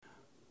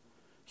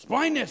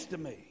Explain this to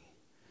me.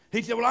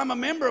 He said, well, I'm a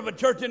member of a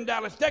church in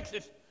Dallas,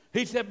 Texas.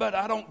 He said, but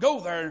I don't go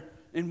there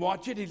and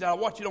watch it. He said, I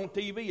watch it on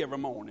TV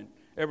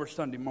every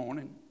Sunday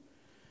morning.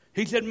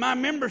 He said, my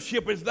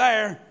membership is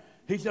there.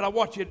 He said, I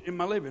watch it in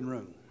my living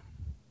room.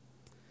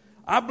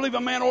 I believe a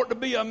man ought to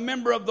be a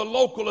member of the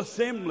local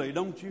assembly,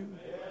 don't you?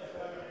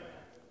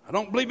 I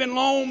don't believe in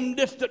long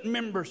distant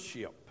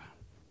membership.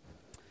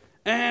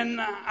 And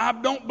I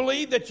don't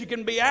believe that you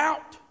can be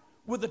out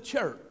with the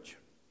church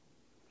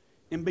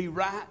and be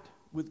right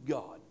with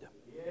God.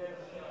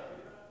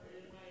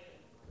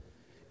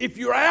 If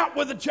you're out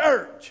with the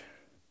church,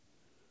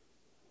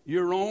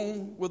 you're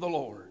wrong with the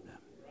Lord.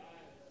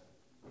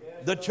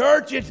 The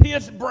church is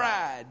His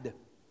bride.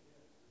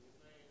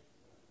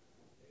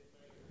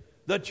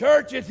 The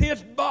church is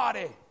His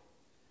body.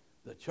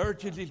 The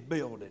church is His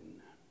building.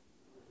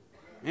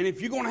 And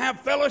if you're going to have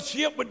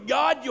fellowship with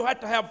God, you have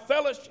to have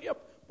fellowship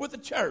with the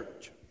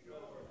church.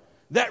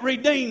 That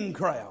redeemed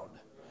crowd.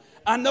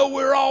 I know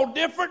we're all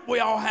different. We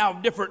all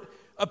have different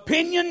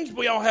opinions.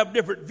 We all have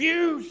different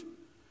views.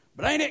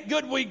 But ain't it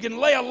good we can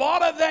lay a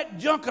lot of that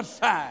junk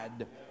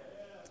aside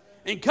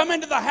and come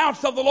into the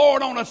house of the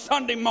Lord on a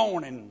Sunday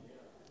morning.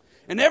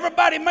 And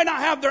everybody may not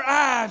have their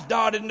I's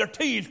dotted and their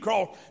T's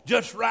crossed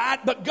just right,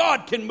 but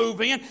God can move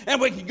in and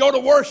we can go to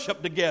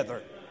worship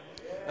together.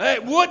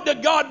 Would to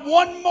God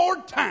one more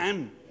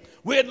time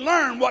we'd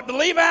learn what to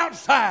leave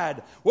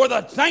outside where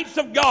the saints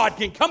of God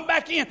can come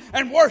back in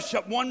and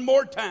worship one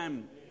more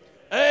time.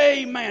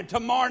 Amen.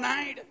 Tomorrow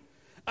night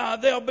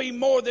there'll be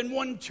more than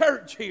one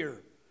church here.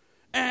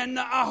 And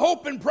I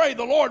hope and pray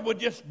the Lord would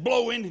just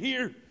blow in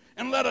here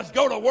and let us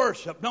go to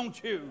worship,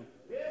 don't you?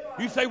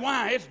 You say,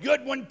 why? It's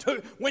good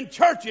when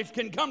churches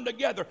can come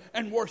together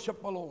and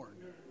worship the Lord.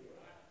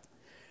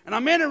 And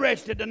I'm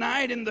interested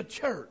tonight in the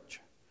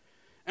church.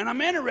 And I'm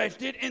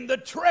interested in the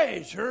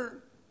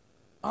treasure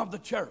of the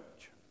church.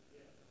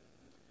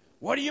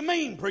 What do you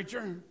mean,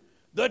 preacher?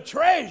 The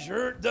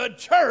treasure, the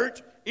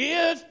church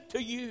is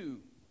to you.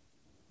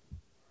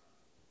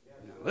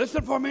 Now,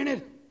 listen for a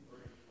minute.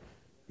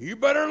 You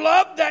better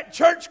love that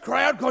church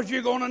crowd because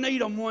you're going to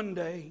need them one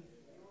day.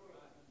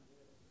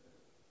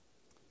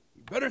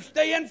 You better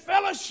stay in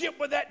fellowship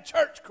with that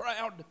church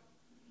crowd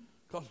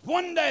because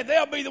one day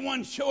they'll be the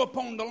ones show up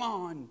on the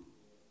lawn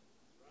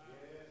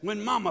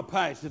when mama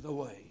passes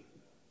away.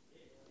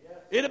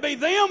 It'll be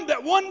them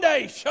that one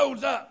day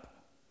shows up.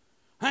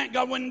 Thank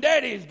God when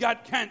daddy's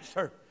got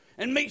cancer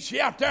and meets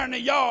you out there in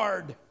the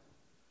yard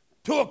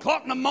 2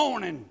 o'clock in the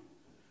morning.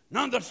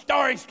 None of the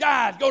starry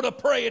skies go to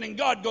praying and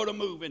God go to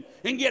moving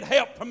and get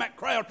help from that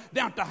crowd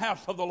down to the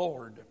house of the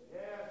Lord.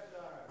 Yes,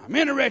 I'm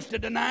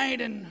interested tonight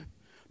and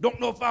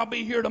don't know if I'll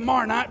be here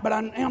tomorrow night, but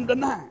I am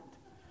tonight.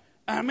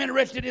 I'm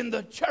interested in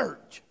the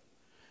church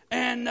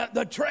and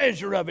the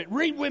treasure of it.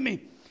 Read with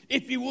me,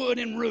 if you would,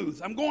 in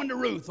Ruth. I'm going to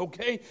Ruth,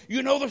 okay?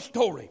 You know the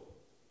story.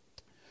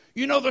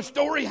 You know the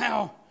story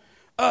how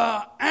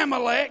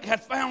Amalek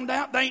has found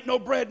out there ain't no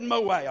bread in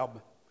Moab.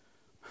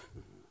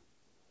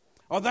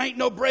 Or there ain't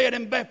no bread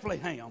in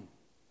Bethlehem.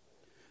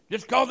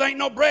 Just because there ain't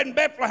no bread in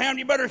Bethlehem,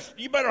 you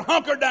better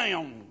hunker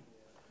down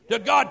till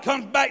God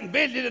comes back and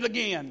visits it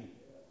again.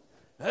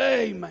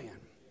 Amen.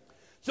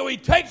 So he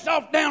takes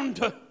off down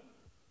to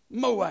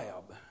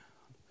Moab.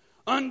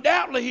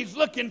 Undoubtedly, he's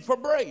looking for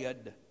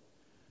bread.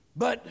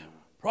 But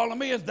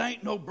problem is, there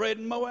ain't no bread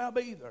in Moab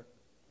either.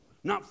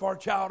 Not for a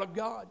child of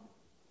God.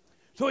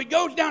 So he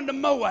goes down to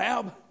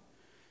Moab,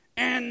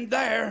 and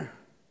there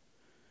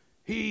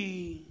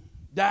he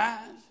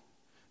dies.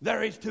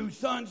 There his 2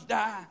 sons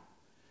die.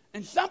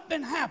 And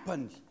something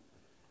happens.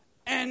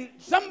 And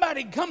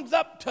somebody comes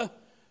up to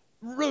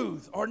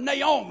Ruth or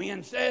Naomi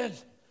and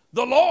says,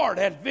 the Lord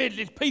has visited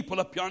his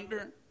people up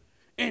yonder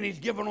and he's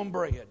given them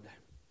bread.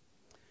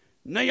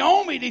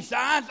 Naomi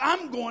decides,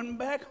 I'm going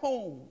back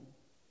home.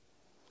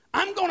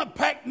 I'm going to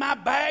pack my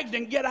bags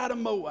and get out of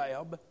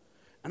Moab.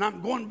 And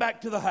I'm going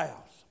back to the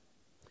house.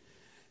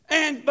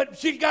 But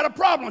she's got a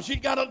problem. She's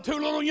got 2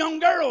 little young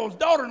girls,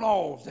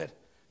 daughter-in-laws, that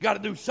got to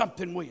do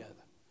something with.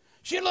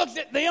 She looks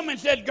at them and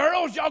says,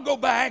 girls, y'all go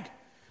back.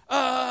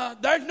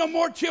 There's no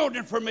more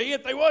children for me.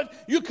 If there was,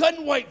 you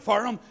couldn't wait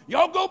for them.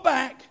 Y'all go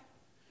back.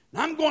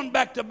 And I'm going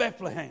back to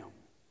Bethlehem.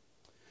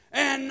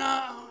 And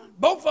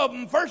both of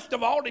them, first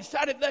of all,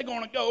 decided they're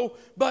going to go.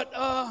 But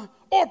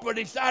Orpah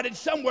decided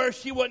somewhere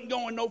she wasn't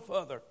going no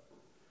further.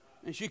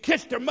 And she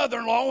kissed her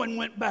mother-in-law and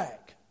went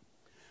back.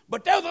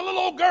 But there was a little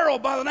old girl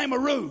by the name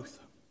of Ruth.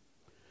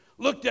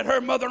 Looked at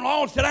her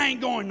mother-in-law and said, I ain't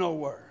going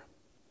nowhere.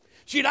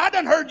 I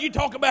done heard you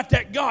talk about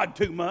that God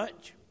too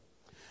much.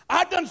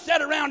 I done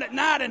sat around at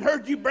night and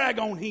heard you brag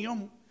on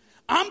him.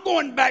 I'm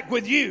going back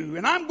with you,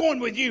 and I'm going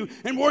with you.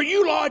 And where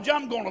you lodge,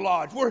 I'm going to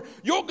lodge. Where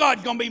your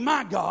God's going to be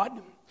my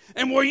God.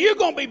 And where you're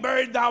going to be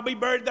buried, I'll be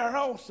buried there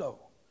also.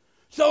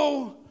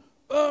 So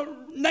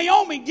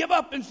Naomi give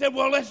up and said,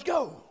 well, let's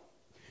go.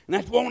 And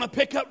that's what I want to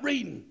pick up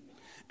reading.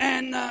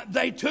 And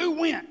they too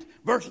went.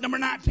 Verse number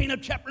 19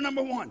 of chapter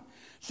number 1.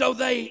 So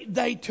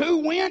they too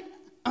went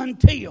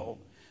until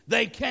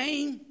they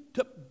came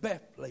to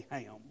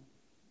Bethlehem.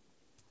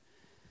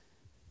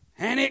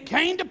 And it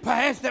came to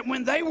pass that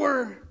when they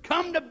were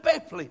come to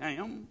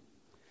Bethlehem,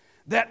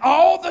 that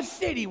all the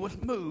city was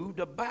moved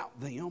about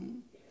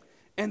them,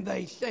 and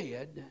they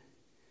said,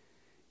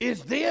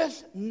 Is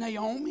this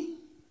Naomi?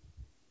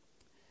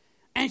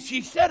 And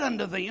she said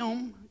unto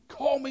them,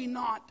 Call me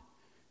not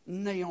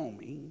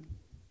Naomi,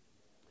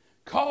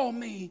 call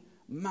me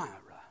Mara.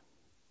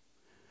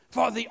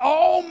 For the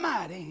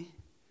Almighty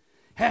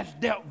has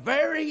dealt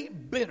very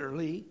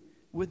bitterly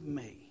with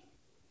me.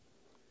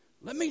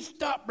 Let me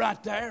stop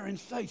right there and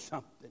say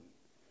something.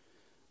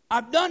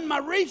 I've done my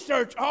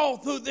research all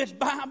through this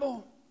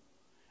Bible,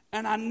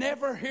 and I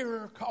never hear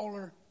her call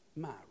her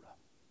Myra.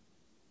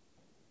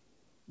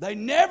 They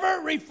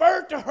never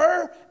refer to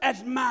her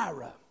as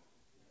Myra.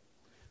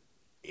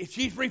 If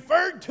she's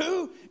referred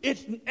to,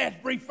 it's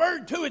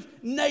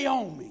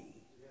Naomi.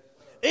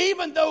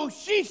 Even though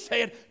she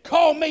said,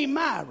 Call me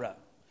Myra.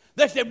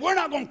 They said, We're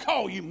not going to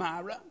call you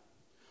Myra.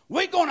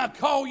 We're going to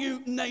call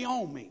you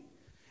Naomi.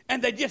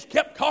 And they just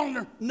kept calling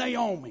her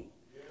Naomi.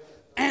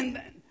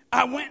 And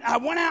I went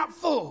out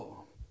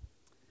full.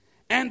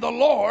 And the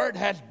Lord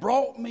has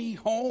brought me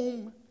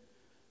home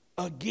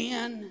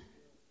again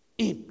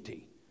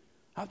empty.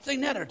 I've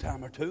seen that a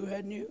time or two,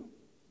 hadn't you?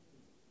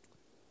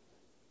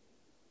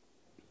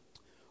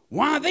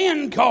 Why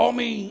then call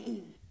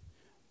me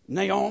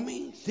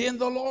Naomi, seeing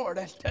the Lord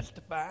has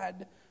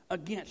testified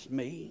against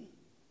me,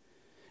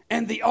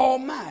 and the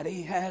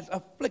Almighty has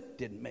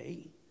afflicted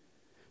me.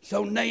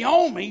 So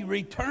Naomi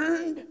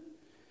returned,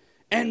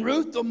 and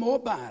Ruth the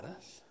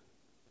Moabitess,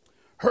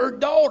 her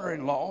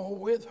daughter-in-law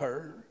with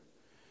her,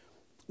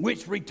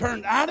 which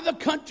returned out of the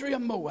country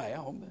of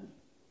Moab,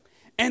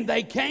 and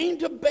they came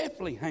to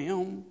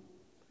Bethlehem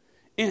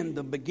in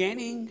the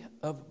beginning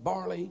of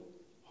barley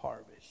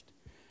harvest.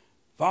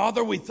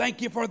 Father, we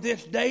thank you for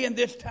this day and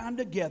this time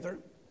together.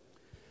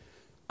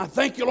 I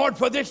thank you, Lord,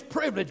 for this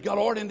privilege, God,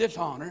 Lord, and this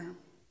honor.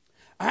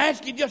 I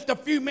ask you just a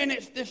few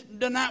minutes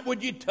tonight,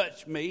 would you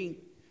touch me?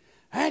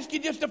 I ask you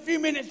just a few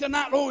minutes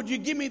tonight, Lord, would you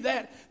give me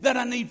that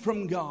I need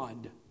from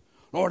God?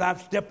 Lord,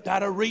 I've stepped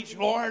out of reach,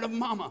 Lord, of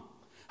mama.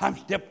 I've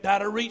stepped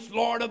out of reach,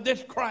 Lord, of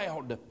this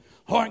crowd.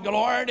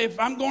 Lord, if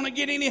I'm going to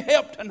get any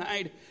help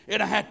tonight,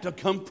 it'll have to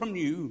come from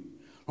you.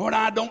 Lord,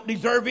 I don't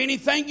deserve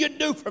anything you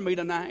do for me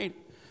tonight.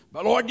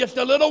 But Lord, just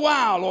a little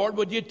while, Lord,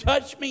 would you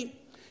touch me?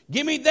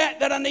 Give me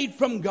that I need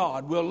from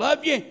God. We'll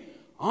love you,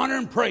 honor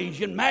and praise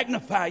you, and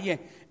magnify you,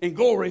 and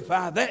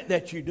glorify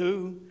that you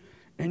do.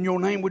 In your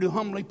name we do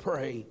humbly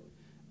pray.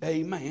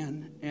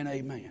 Amen and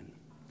amen.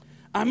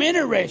 I'm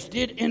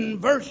interested in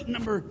verse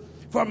number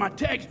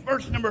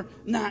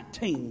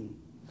 19.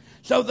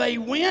 So they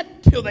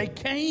went till they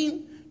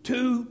came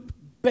to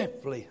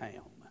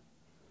Bethlehem.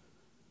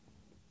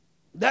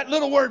 That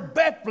little word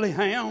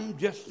Bethlehem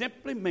just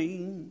simply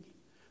means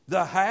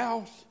the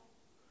house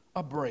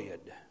of bread.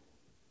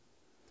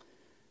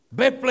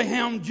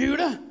 Bethlehem,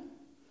 Judah,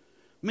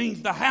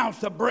 means the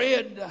house of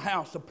bread, the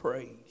house of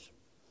praise.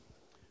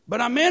 But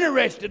I'm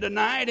interested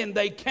tonight, and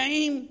they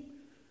came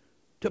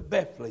to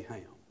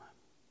Bethlehem.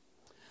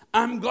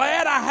 I'm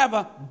glad I have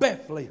a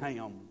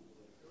Bethlehem.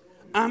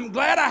 I'm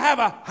glad I have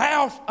a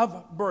house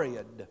of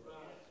bread.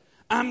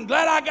 I'm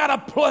glad I got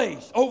a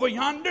place over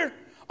yonder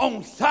on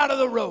the side of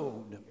the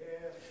road.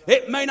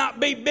 It may not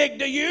be big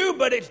to you,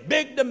 but it's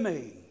big to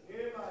me.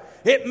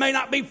 It may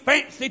not be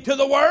fancy to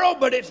the world,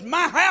 but it's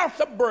my house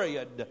of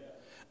bread.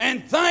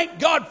 And thank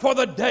God for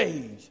the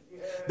days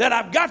that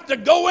I've got to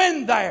go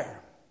in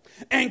there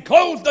and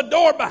close the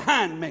door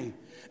behind me,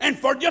 and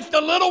for just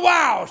a little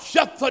while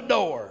shut the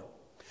door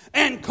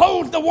and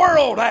close the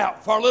world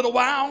out for a little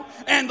while,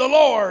 and the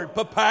Lord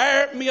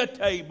prepared me a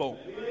table.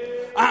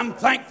 I'm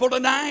thankful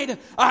tonight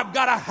I've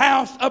got a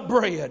house of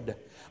bread.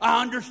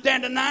 I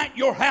understand tonight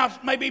your house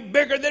may be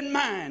bigger than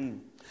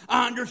mine.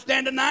 I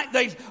understand tonight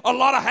there's a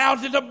lot of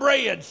houses of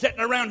bread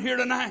sitting around here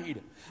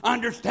tonight. I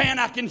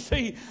understand, I can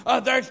see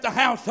there's the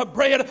house of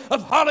bread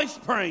of Holly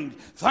Springs.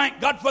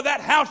 Thank God for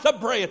that house of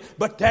bread,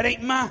 but that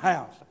ain't my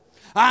house.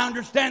 I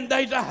understand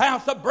there's a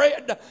house of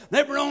bread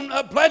over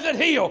on Pleasant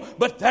Hill,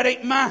 but that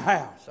ain't my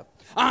house.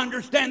 I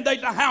understand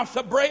there's a house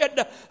of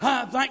bread,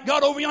 thank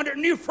God, over yonder at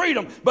New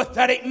Freedom, but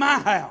that ain't my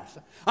house.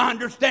 I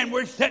understand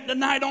we're sitting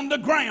tonight on the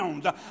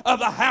grounds of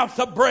the house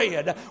of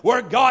bread,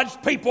 where God's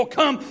people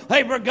come,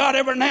 God,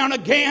 every now and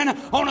again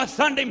on a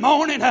Sunday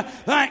morning,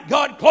 thank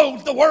God,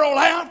 close the world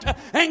out,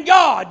 and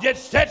God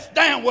just sits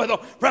down with them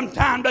from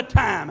time to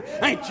time.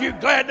 Ain't you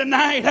glad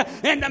tonight,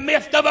 in the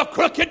midst of a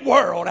crooked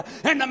world,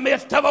 in the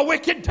midst of a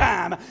wicked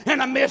time, in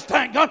the midst,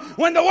 thank God,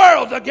 when the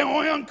world's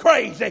going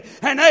crazy,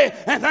 and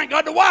thank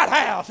God the White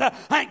House,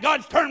 thank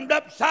God's turned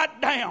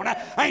upside down.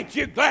 Ain't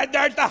you glad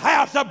there's the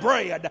house of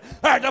bread?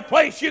 There's a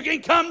place you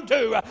can come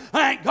to,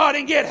 thank God,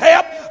 and get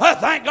help.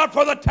 Thank God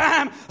for the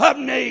time of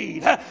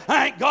need.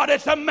 Thank God,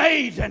 it's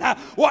amazing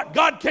what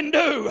God can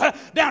do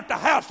down at the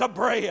house of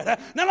bread.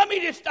 Now let me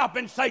just stop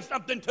and say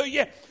something to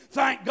you.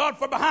 Thank God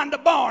for behind the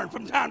barn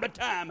from time to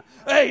time.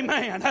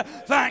 Amen.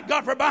 Thank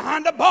God for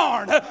behind the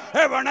barn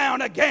every now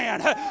and again.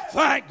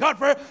 Thank God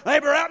for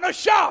labor out in the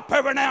shop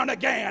every now and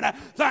again.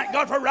 Thank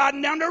God for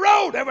riding down the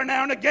road every now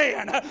now and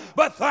again.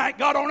 But thank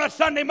God on a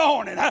Sunday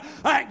morning,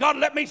 thank God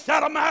let me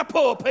sit on my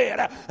pulpit.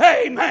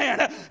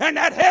 Amen. And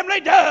that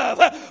heavenly dove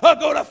will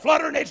go to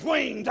fluttering its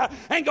wings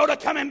and go to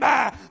coming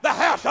by the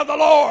house of the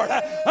Lord.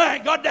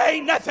 Thank God there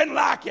ain't nothing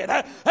like it.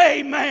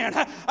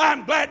 Amen.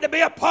 I'm glad to be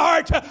a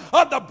part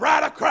of the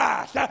bride of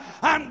Christ.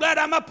 I'm glad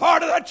I'm a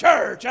part of the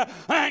church.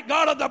 Thank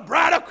God of the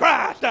bride of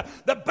Christ.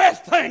 The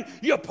best thing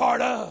you're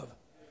part of.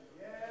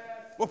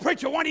 Well,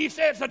 preacher, why do you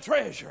say it's a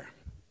treasure?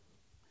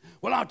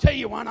 Well, I'll tell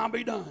you why and I'll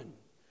be done.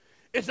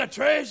 It's a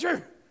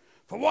treasure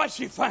for what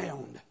she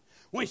found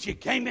when she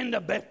came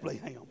into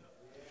Bethlehem.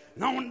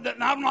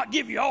 And I'll not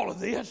give you all of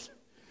this,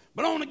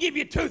 but I want to give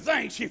you two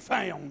things she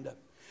found.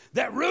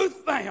 That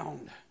Ruth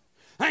found.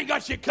 Thank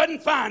God she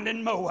couldn't find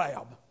in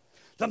Moab.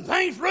 Some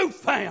things Ruth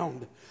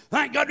found.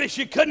 Thank God that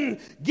she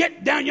couldn't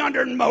get down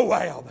yonder in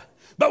Moab.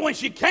 But when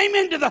she came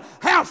into the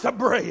house of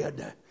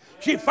bread,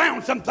 she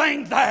found some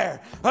things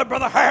there.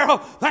 Brother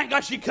Harold, thank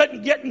God she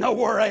couldn't get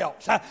nowhere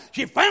else.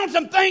 She found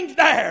some things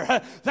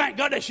there. Thank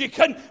God that she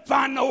couldn't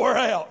find nowhere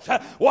else.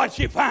 What'd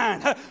she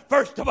find?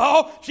 First of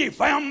all, she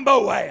found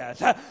Boaz.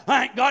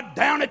 Thank God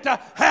down at the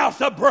house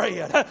of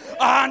bread.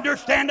 I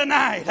understand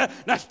tonight.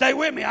 Now stay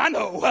with me. I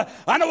know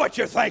what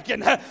you're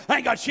thinking.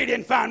 Thank God she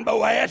didn't find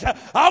Boaz.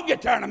 I'll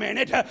get there in a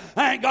minute.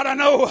 Thank God I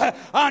know.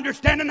 I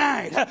understand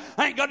tonight.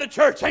 Thank God the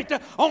church ain't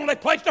the only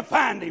place to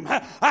find him.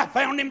 I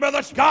found him,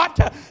 Brother Scott,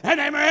 and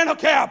they were in a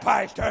cow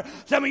pasture.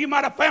 Some of you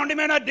might have found him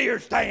in a deer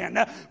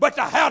stand. But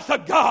the house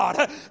of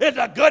God is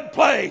a good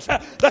place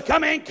to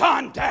come in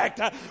contact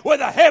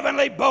with a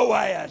heavenly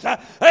Boaz.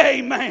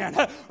 Amen.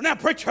 Now,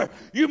 preacher,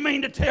 you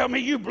mean to tell me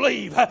you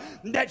believe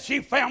that she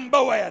found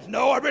Boaz?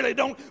 No, I really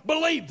don't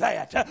believe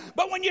that.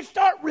 But when you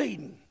start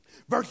reading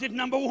verses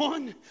number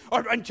 1,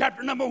 or in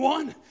chapter number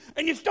 1,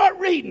 and you start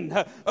reading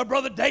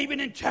Brother David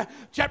in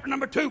chapter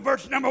number 2,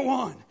 verse number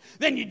 1,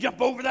 then you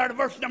jump over there to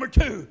verse number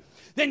 2.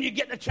 Then you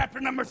get to chapter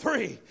number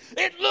 3.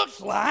 It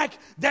looks like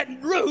that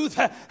Ruth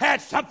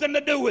had something to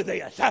do with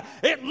this.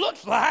 It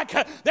looks like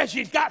that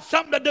she's got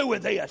something to do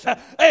with this.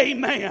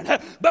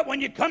 Amen. But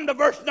when you come to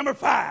verse number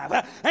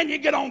 5 and you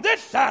get on this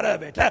side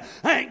of it,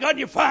 thank God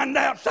you find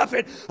out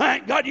something.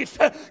 Thank God you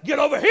get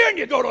over here and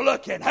you go to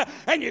looking.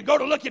 And you go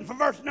to looking for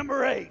verse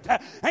number 8.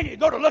 And you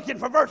go to looking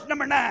for verse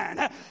number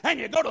 9. And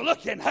you go to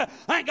looking,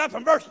 thank God,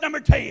 from verse number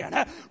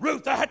 10.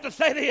 Ruth, I have to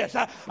say this.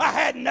 I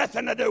had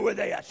nothing to do with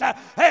this.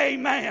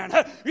 Amen.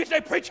 You say,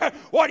 preacher,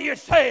 what are you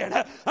saying?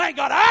 Thank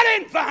God I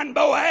didn't find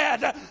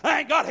Boaz.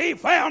 Thank God he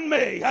found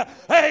me.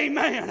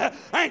 Amen.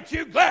 Ain't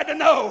you glad to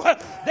know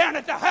down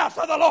at the house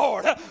of the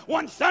Lord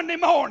one Sunday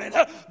morning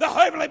the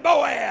heavenly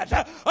Boaz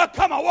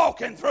come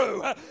a-walking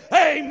through.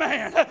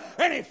 Amen.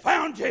 And he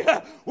found you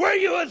where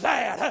you was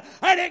at.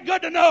 Ain't it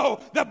good to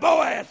know that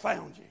Boaz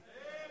found you?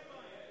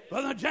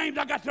 Brother James,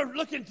 I got to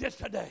look at this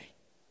today.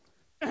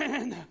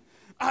 And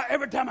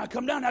every time I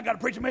come down, I got to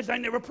preach a message I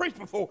ain't never preached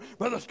before.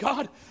 Brother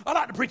Scott, I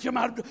like to preach him.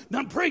 I've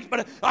done preach,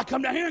 but I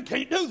come down here and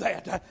can't do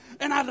that.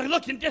 And I was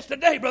looking just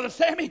today, Brother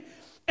Sammy,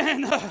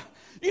 and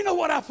you know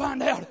what I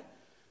find out?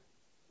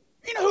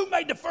 You know who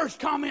made the first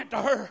comment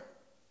to her?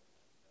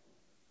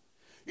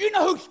 You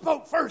know who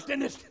spoke first in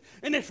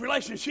this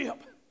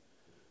relationship?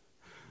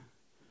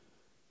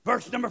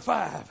 Verse number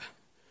 5.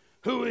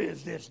 Who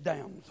is this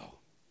damsel?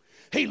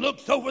 He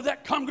looks over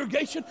that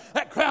congregation,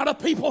 that crowd of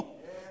people.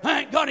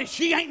 Thank God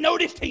she ain't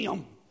noticed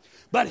him,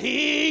 but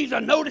he's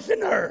a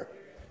noticing her.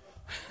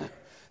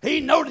 He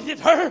notices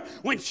her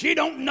when she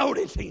don't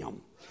notice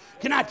him.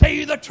 Can I tell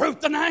you the truth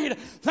tonight?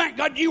 Thank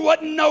God you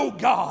wouldn't know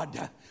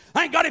God.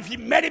 Thank God if you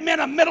met him in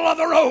the middle of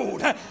the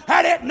road,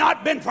 had it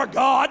not been for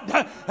God.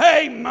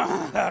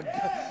 Amen.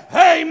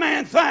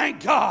 Amen.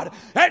 Thank God.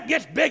 That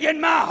gets big in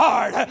my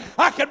heart.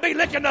 I could be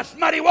licking the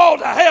smutty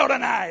walls of hell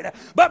tonight.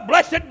 But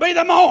blessed be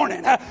the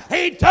morning.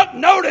 He took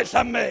notice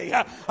of me.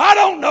 I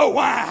don't know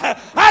why.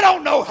 I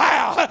don't know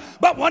how.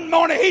 But one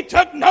morning he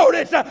took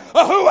notice of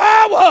who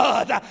I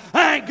was.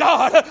 Thank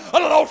God. A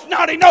little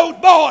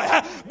snotty-nosed boy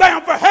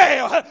bound for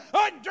hell.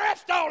 Wasn't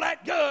dressed all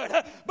that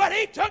good. But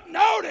he took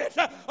notice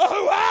of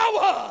who I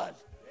was.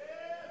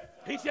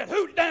 He said,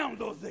 whose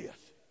damsel is this?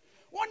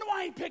 Wonder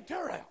why he picked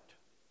her out.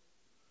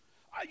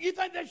 You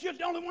think that's just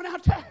the only one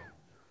out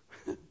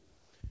there?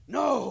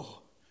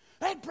 No.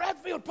 That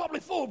field's probably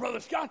full, Brother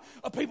Scott,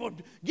 of people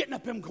getting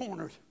up them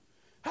corners.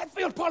 That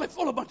field's probably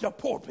full of a bunch of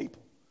poor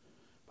people.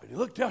 But he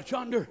looked out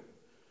yonder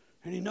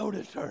and he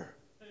noticed her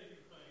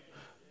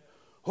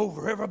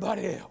over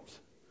everybody else.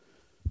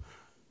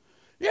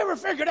 You ever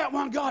figured out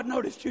why God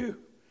noticed you?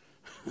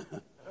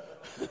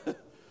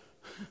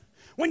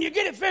 When you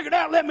get it figured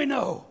out, let me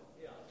know.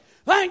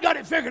 I ain't got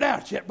it figured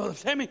out yet, Brother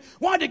Sammy.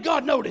 Why did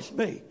God notice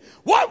me?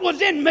 What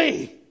was in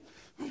me?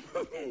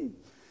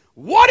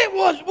 What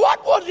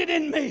was it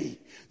in me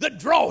that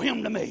drew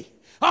him to me?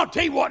 I'll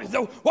tell you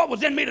what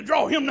was in me to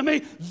draw him to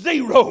me?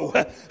 Zero.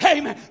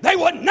 Amen. They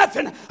wasn't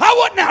nothing. I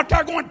wasn't out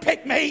there going,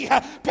 pick me,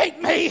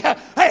 pick me,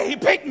 hey,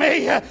 pick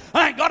me.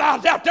 Thank God I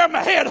was out there,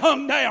 my head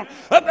hung down.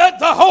 But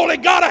the holy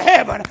God of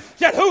heaven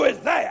said, who is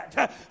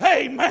that?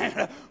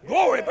 Amen.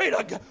 Glory be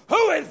to God.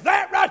 Who is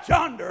that right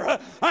yonder?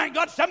 Thank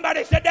God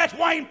somebody said, that's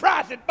Wayne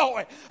Price's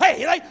boy.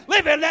 Hey, they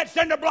live in that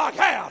cinder block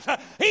house.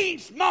 He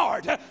ain't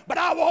smart, but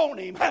I want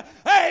him.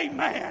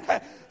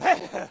 Amen.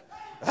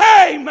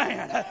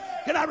 Amen.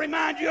 Can I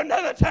remind you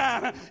another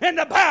time in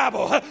the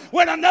Bible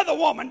when another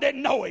woman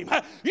didn't know him?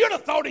 You'd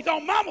have thought his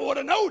own mama would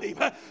have known him.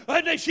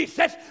 And she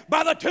sits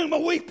by the tomb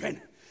of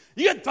weeping.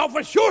 You'd thought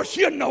for sure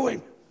she'd know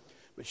him.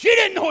 But she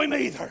didn't know him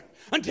either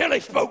until he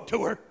spoke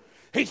to her.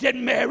 He said,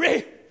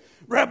 Mary,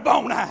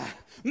 Rabboni,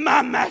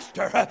 my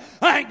master.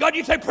 Thank God.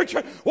 You say,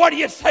 preacher, what do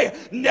you say?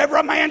 Never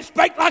a man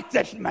spake like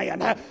this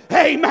man.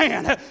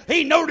 Amen.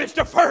 He noticed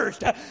her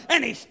first,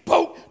 and he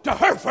spoke to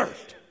her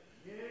first.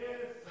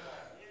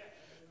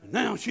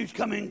 Now she's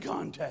come in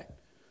contact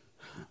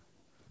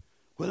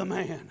with a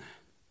man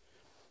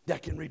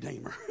that can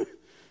redeem her.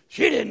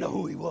 She didn't know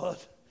who he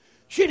was.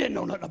 She didn't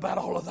know nothing about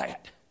all of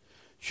that.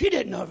 She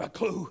didn't have a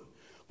clue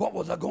what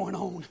was going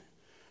on.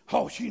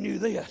 Oh, she knew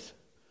this.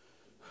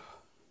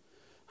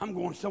 I'm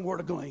going somewhere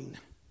to glean.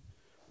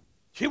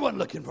 She wasn't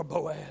looking for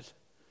Boaz.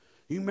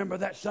 You remember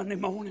that Sunday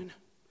morning?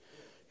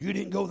 You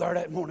didn't go there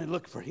that morning to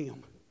look for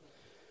him.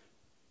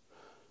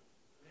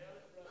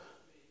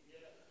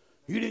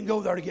 You didn't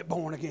go there to get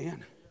born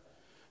again.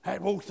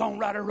 That old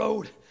songwriter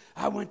road,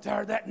 I went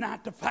there that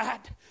night to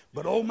fight,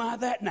 but oh my,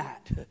 that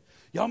night.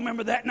 Y'all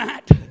remember that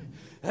night?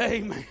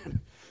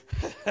 Amen.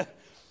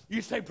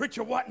 You say,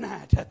 preacher, what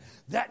night?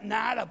 That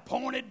night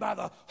appointed by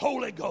the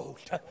Holy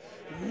Ghost.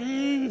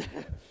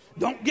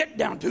 Don't get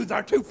down to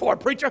there too far,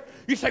 preacher.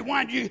 You say,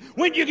 when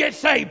did you get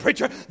saved,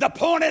 preacher? The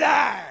pointed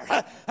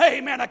hour.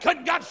 Amen. I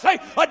couldn't got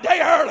saved a day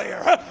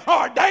earlier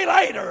or a day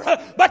later,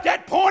 but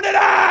that pointed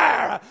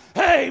hour.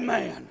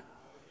 Amen.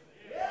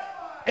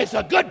 It's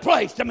a good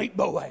place to meet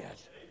Boaz.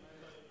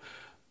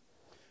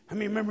 How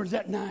many remembers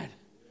that night?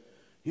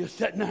 You're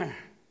sitting there.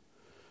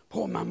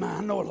 Boy, my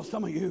mind, I know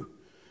some of you.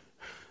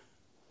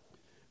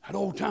 That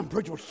old time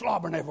preacher was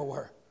slobbering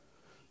everywhere.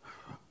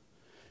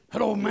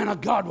 That old man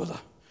of God was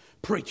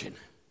preaching.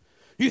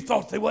 You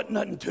thought there wasn't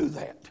nothing to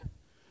that.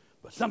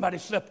 But somebody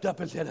slipped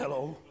up and said,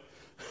 hello.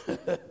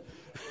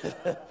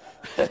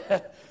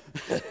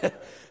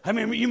 I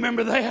mean, you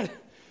remember that?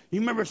 You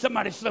remember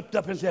somebody slipped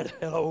up and said,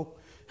 hello.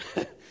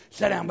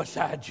 Sat down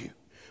beside you.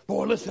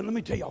 Boy, listen, let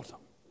me tell y'all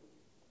something.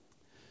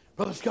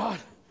 Brother Scott,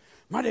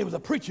 my dad was a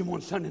preaching one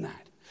Sunday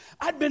night.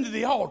 I'd been to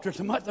the altar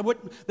so much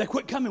they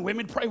quit coming with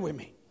me to pray with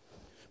me.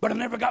 But I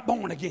never got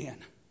born again.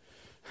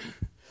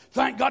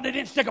 Thank God they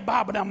didn't stick a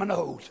Bible down my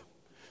nose.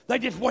 They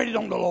just waited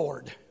on the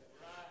Lord.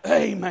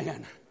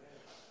 Amen.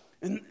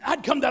 And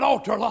I'd come to that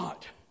altar a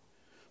lot.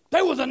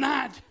 There was a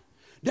night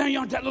down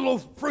yonder at that little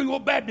Free Will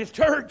Baptist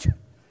church.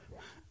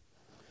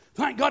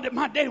 Thank God that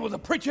my daddy was a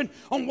preaching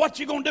on what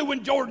you're going to do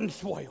when Jordan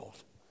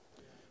swells.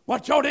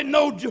 What y'all didn't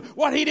know,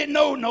 what he didn't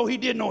know, no, he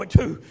did know it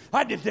too.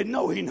 I just didn't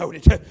know he knew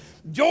it.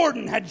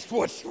 Jordan had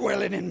was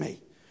swelling in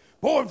me.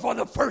 Boy, for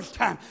the first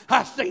time,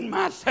 I seen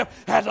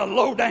myself as a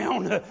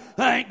low-down,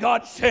 thank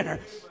God, sinner.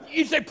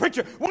 You say,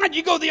 preacher, why'd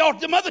you go to the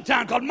altar some other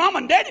time? Because Mom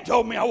and Daddy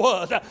told me I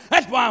was.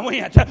 That's why I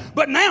went.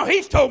 But now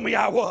he's told me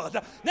I was.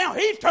 Now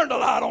he's turned the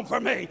light on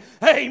for me.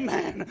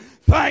 Amen.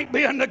 Thank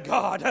be unto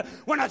God.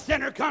 When a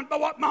sinner comes by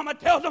what Mama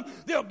tells them,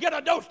 they'll get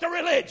a dose of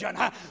religion.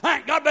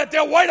 Thank God, but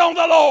they'll wait on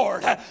the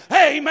Lord.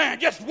 Amen.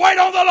 Just wait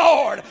on the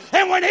Lord.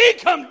 And when he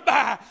comes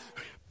by,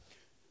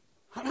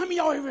 how many of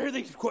y'all ever hear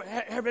these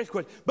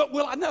questions? But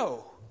will I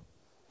know?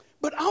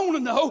 But I want to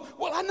know,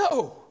 will I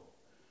know?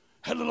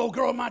 Had a little old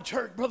girl in my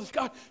church, Brother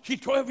Scott. She's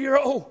 12 years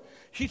old.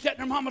 She sat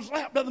in her mama's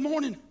lap the other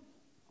morning,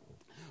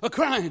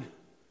 crying.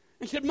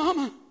 And said,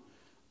 Mama,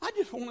 I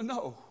just want to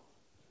know.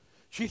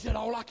 She said,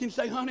 all I can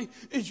say, honey,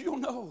 is you'll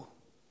know.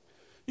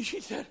 And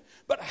she said,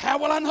 but how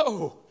will I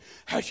know?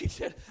 How she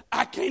said,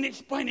 I can't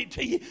explain it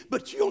to you,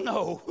 but you'll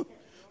know.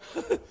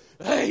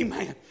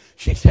 Amen.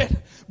 She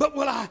said, but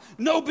will I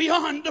know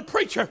beyond the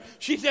preacher?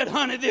 She said,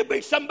 honey, there'll be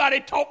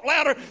somebody talk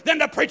louder than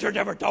the preacher's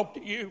ever talked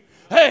to you.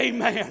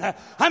 Amen.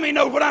 How many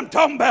know what I'm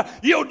talking about?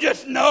 You'll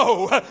just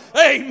know.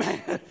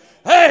 Amen.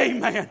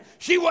 Amen.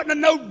 She wouldn't have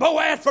known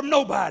Boaz from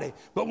nobody.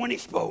 But when he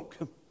spoke,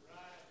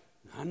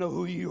 I know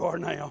who you are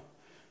now.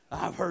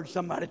 I've heard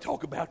somebody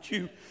talk about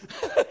you.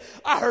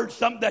 I heard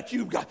something that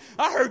you've got.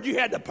 I heard you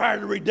had the power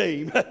to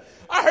redeem.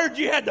 I heard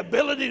you had the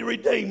ability to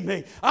redeem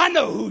me. I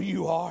know who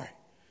you are.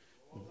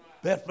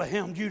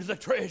 Bethlehem, Judah's a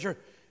treasure.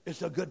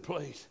 It's a good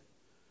place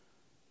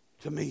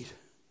to meet.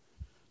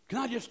 Can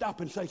I just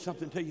stop and say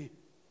something to you?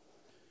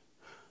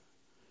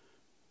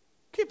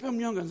 Keep them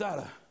young'uns out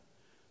of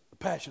the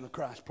Passion of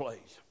Christ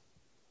plays.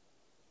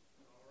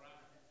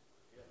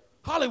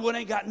 Hollywood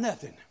ain't got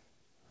nothing.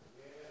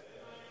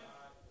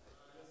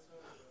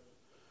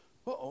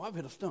 Uh-oh, I've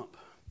hit a stump.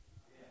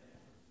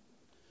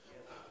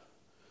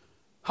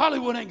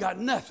 Hollywood ain't got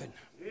nothing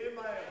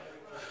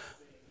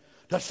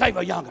to save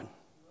a young'un.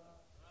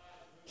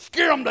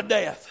 scare them to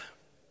death.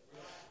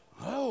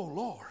 Oh,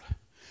 Lord.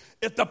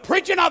 If the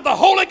preaching of the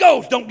Holy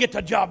Ghost don't get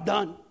the job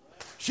done,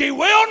 she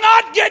will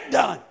not get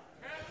done.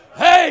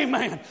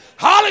 Amen.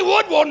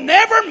 Hollywood will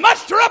never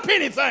muster up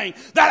anything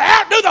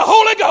that outdo the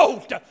Holy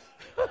Ghost.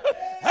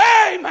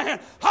 Amen.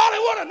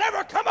 Hollywood will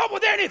never come up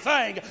with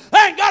anything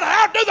that ain't got to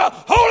outdo the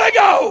Holy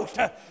Ghost.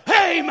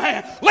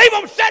 Amen. Leave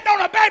them sitting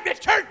on a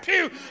Baptist church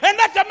pew and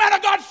let the man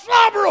of God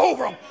slobber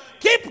over them.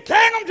 Keep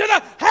carrying them to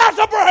the house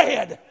of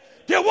bread.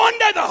 Till one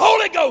day the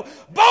Holy Ghost,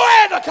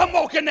 Boaz will come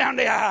walking down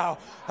the aisle.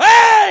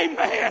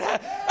 Amen.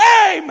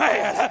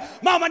 Amen.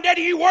 Mom and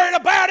Daddy, you worried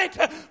about it?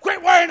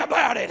 Quit worrying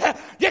about it.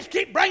 Just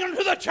keep bringing them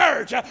to the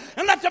church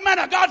and let the man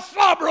of God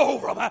slobber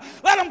over them.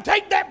 Let them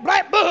take that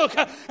black book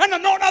and the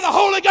anointing of the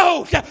Holy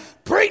Ghost.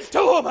 Preach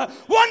to them.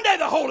 One day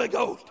the Holy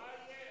Ghost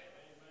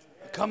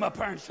will come up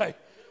here and say,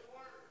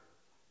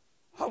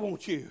 I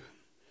want you.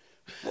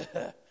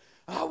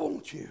 I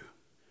want you.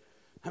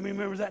 How many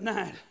remember that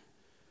night?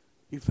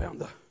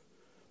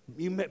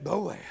 You met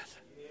Boaz.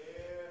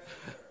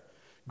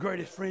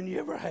 Greatest friend you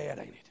ever had,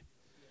 ain't it?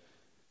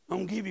 I'm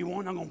going to give you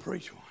one. I'm going to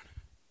preach one.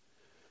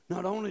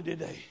 Not only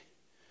did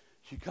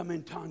she come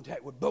in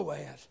contact with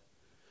Boaz,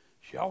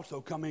 she also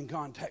come in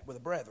contact with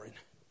the brethren.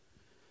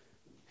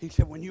 He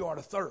said, when you are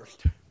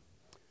thirst,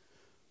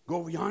 go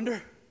over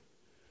yonder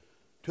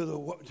to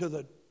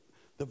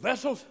the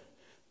vessels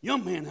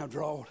young men have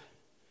drawed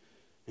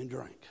and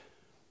drank.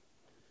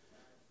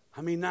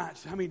 How many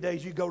nights, how many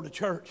days you go to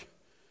church,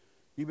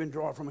 you've been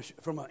drawing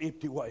from an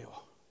empty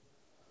well,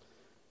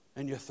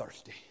 and you're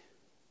thirsty.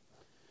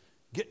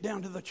 Get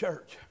down to the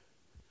church,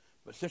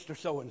 but Sister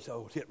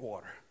So-and-so's hit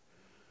water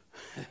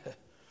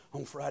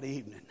on Friday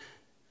evening.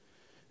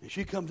 And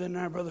she comes in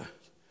there, brother,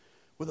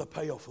 with a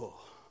pail full.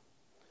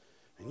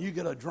 And you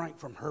get a drink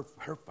from her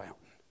fountain.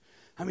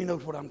 How many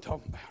knows what I'm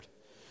talking about?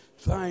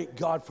 Thank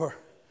God for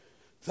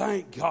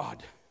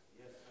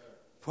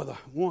the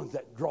ones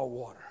that draw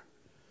water.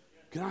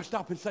 Can I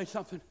stop and say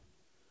something?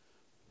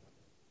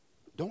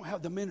 Don't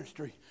have the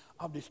ministry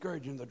of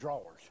discouraging the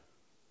drawers.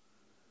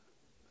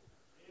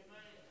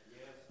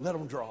 Let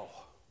them draw.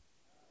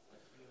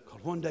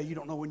 Because one day you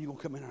don't know when you're going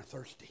to come in there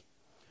thirsty.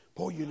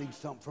 Boy, you need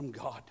something from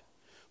God.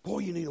 Boy,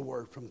 you need a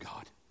word from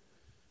God.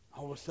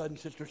 All of a sudden,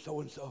 Sister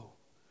So-and-so,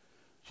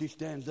 she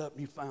stands up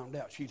and you found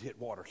out she's hit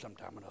water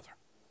sometime or another.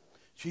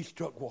 She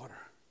struck water.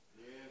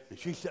 And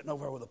she's sitting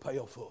over there with a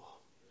pail full.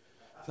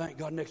 Thank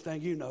God, next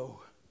thing you know,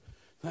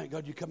 thank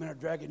God you come in there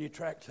dragging your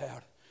tracks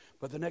out.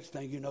 But the next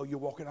thing you know, you're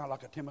walking out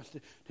like a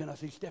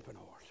Tennessee stepping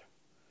horse.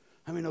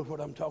 How many knows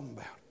what I'm talking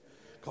about?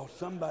 Because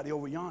somebody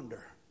over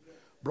yonder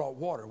brought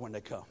water when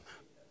they come.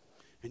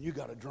 And you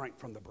got a drink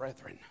from the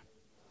brethren.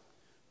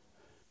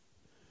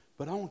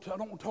 But I don't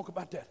want to talk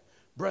about that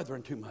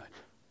brethren too much.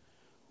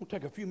 We'll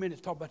take a few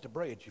minutes to talk about the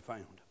bread you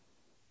found.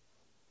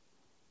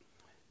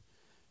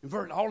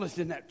 All this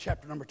in that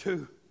chapter number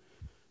 2.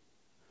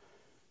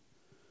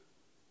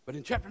 But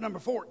in chapter number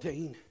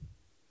 14,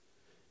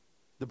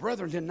 the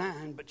brethren's in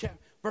 9, but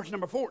verse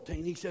number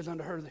 14, he says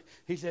unto her,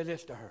 he says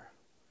this to her,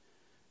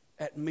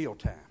 at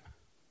mealtime.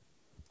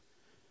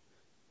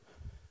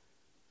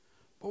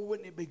 Boy,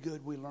 wouldn't it be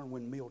good we learn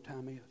when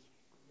mealtime is?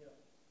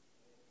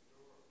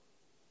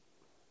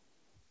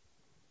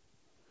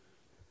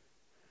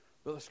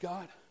 Brother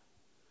Scott,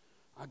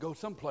 I go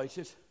some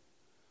places,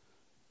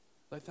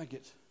 they think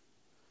it's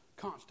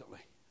constantly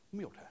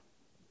mealtime.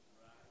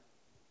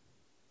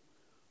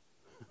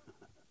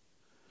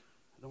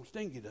 Don't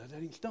sting you, does it?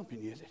 That ain't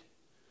stumping you, is it?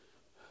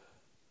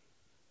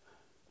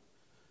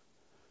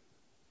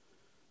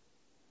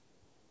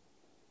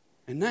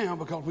 And now,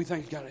 because we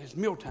think it's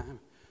mealtime,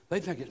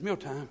 they think it's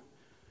mealtime,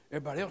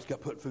 everybody else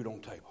got put food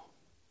on the table.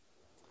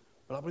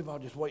 But I believe I'll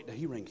just wait till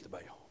he rings the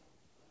bell.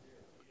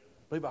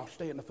 I believe I'll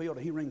stay in the field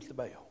till he rings the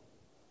bell.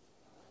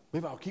 I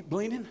believe I'll keep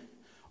gleaning.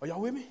 Are y'all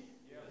with me?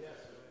 Yes.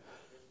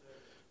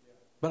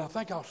 But I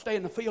think I'll stay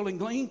in the field and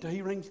glean till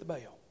he rings the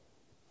bell.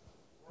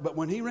 But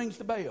when he rings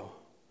the bell,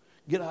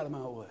 get out of my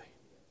way.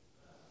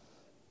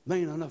 There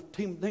ain't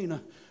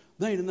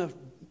enough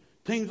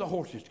teams of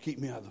horses to keep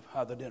me out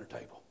of the dinner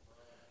table.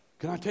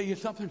 Can I tell you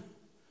something?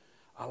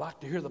 I like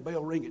to hear the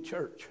bell ring at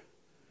church.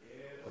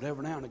 But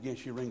every now and again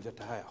she rings at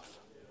the house.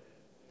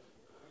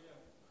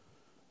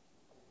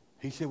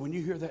 He said, when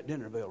you hear that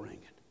dinner bell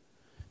ringing,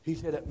 he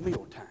said, at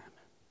mealtime,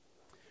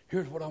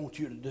 here's what I want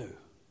you to do.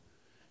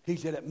 He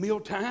said, at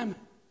mealtime,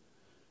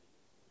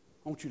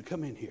 I want you to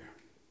come in here.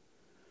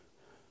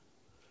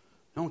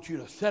 I want you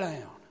to sit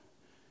down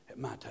at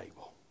my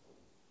table.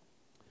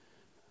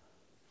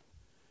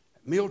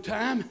 At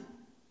mealtime,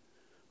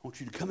 I want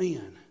you to come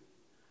in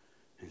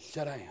and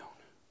sit down.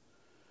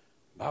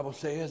 The Bible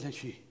says that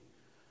she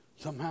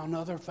somehow or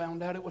another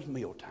found out it was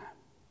mealtime.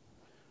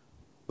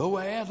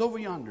 Boaz over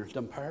yonder's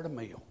done prepared a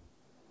meal.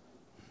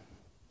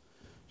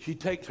 She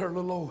takes her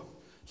little old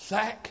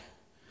sack.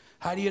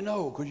 How do you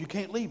know? Because you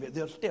can't leave it.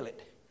 They'll steal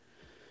it.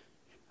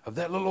 Of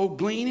that little old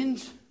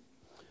gleanings,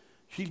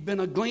 she's been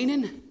a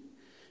gleaning.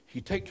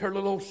 She takes her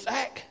little old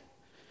sack.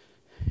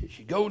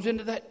 She goes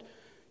into that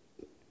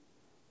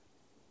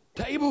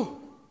table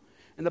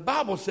And the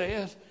Bible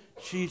says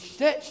she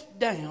sits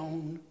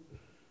down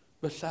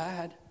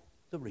beside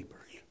the reapers.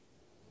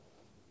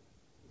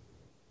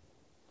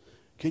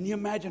 Can you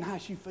imagine how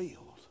she feels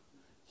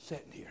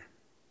sitting here?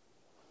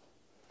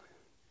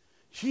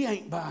 She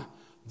ain't by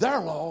their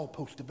law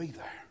supposed to be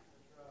there.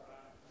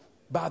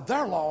 By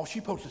their law,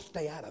 she's supposed to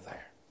stay out of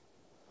there.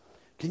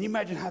 Can you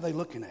imagine how they're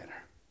looking at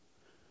her?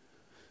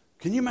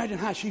 Can you imagine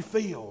how she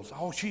feels?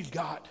 All she's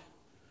got,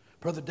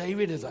 Brother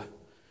David, is a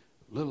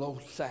little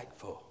old sack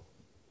full.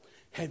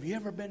 Have you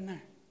ever been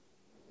there?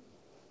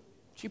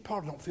 She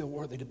probably don't feel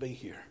worthy to be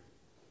here.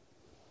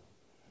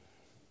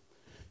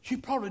 She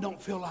probably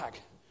don't feel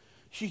like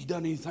she's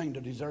done anything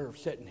to deserve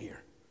sitting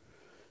here.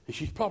 And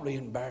she's probably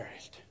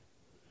embarrassed.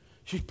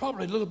 She's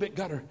probably a little bit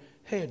got her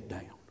head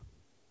down.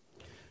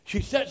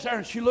 She sits there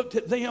and she looked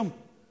at them.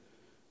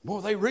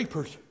 Boy, they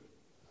reapers.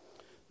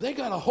 They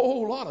got a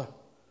whole lot of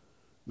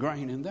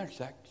grain in their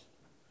sacks.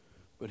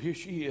 But here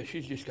she is.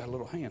 She's just got a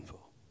little handful.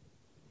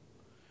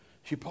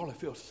 She probably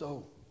feels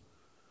so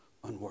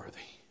unworthy.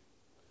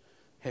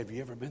 Have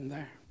you ever been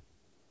there?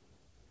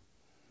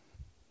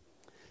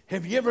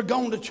 Have you ever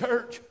gone to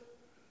church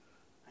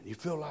and you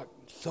feel like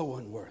so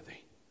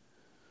unworthy?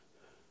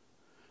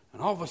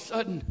 And all of a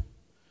sudden,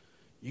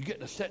 you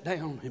get to sit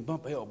down and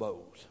bump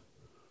elbows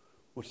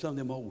with some of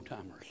them old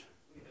timers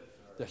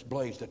that's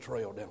blazed a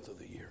trail down through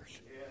the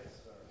years.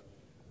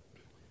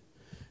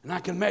 And I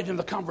can imagine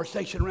the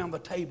conversation around the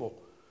table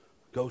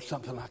goes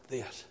something like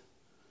this.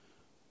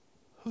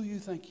 Who you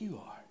think you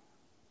are?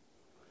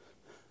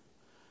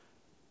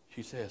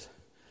 She says,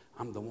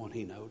 I'm the one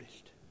he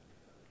noticed.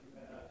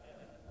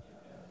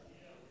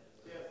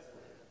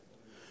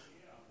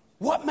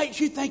 What makes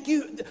you think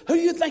who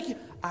you think you,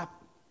 I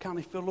kind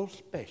of feel a little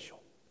special.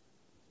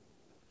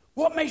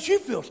 What makes you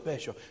feel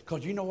special?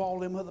 Because you know all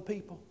them other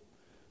people.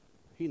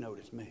 He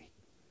noticed me.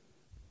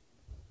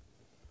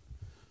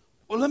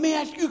 Well, let me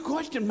ask you a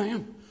question,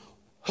 ma'am.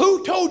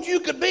 Who told you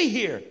could be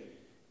here?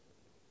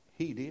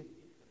 He did.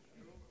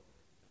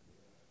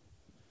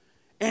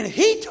 And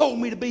he told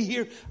me to be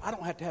here. I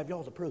don't have to have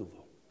y'all's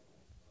approval.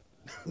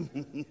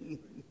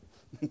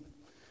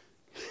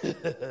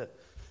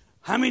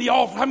 How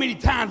many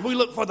times we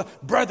look for the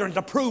brethren's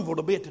approval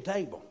to be at the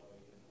table?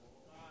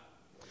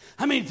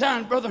 How many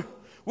times, brother,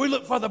 we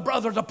look for the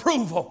brother's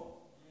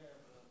approval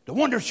to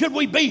wonder should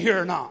we be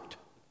here or not?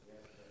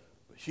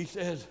 But she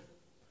says,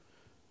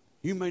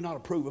 you may not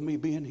approve of me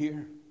being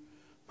here,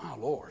 my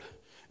Lord,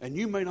 and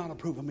you may not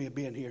approve of me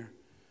being here,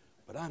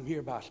 but I'm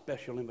here by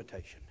special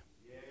invitation.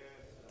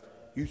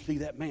 You see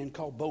that man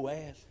called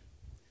Boaz?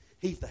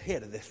 He's the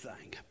head of this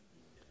thing.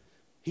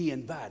 He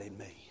invited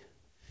me.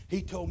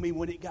 He told me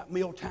when it got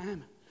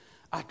mealtime,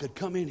 I could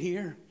come in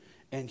here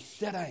and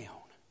sit down.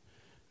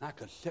 And I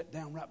could sit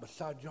down right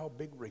beside y'all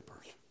big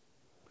reapers.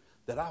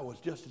 That I was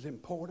just as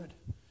important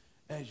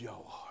as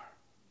y'all are.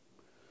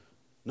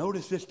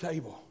 Notice this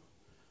table.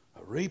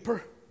 A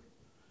reaper,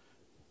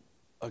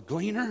 a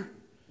gleaner,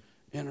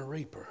 and a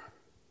reaper.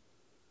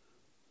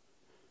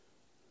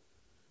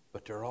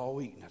 But they're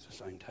all eating at the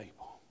same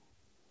table.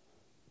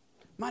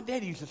 My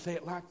daddy used to say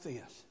it like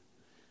this.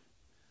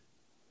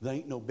 There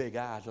ain't no big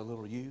eyes or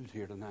little U's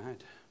here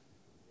tonight.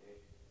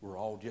 We're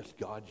all just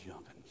God's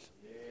young'uns.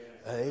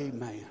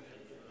 Amen.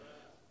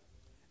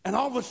 And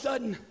all of a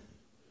sudden,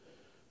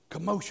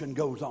 commotion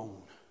goes on.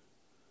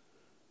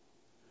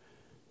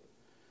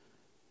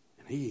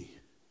 And he's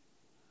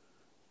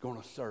going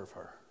to serve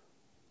her.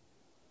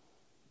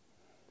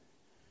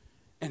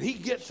 And he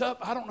gets up.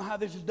 I don't know how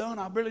this is done.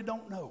 I really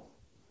don't know.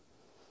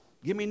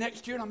 Give me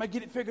next year and I may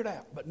get it figured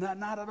out. But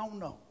not I don't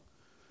know.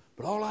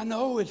 But all I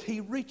know is he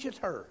reaches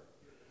her.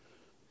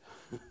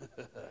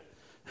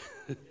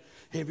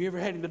 Have you ever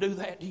had him to do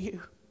that to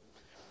you?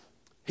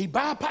 He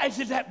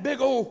bypasses that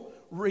big old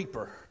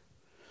reaper.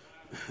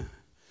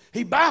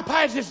 He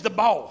bypasses the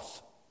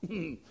boss.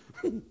 He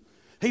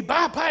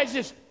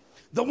bypasses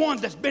the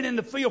ones that's been in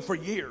the field for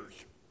years.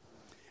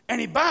 And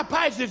he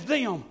bypasses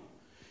them.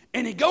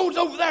 And he goes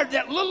over there to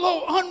that little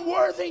old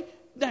unworthy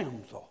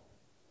damsel.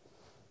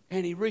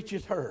 And he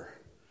reaches her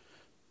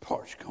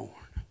parched corn.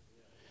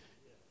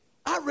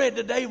 I read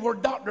today where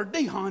Dr.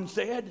 Dehan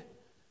said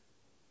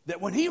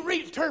that when he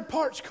reached her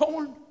parched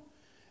corn,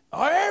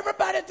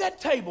 everybody at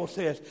that table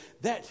says,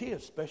 that's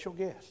his special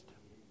guest.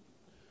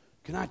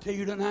 Can I tell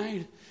you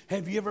tonight,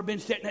 have you ever been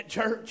sitting at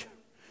church?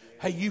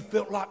 Hey, you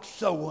felt like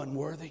so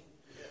unworthy.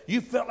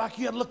 You felt like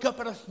you had to look up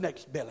at a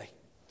snake's belly.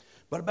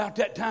 But about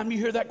that time you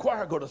hear that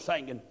choir go to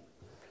singing.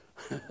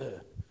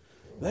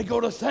 They go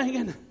to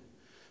singing.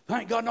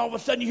 Thank God, and all of a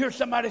sudden you hear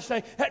somebody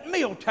say, at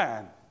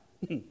mealtime,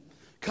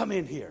 come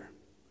in here.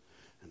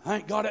 And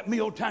thank God at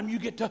mealtime you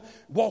get to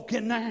walk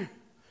in there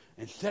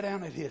and sit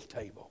down at his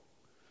table.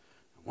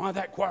 And while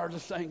that choir's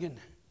is singing,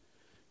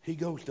 he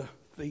goes to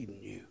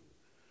feeding you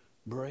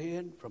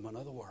bread from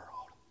another world.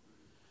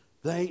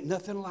 There ain't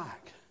nothing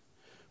like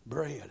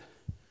bread.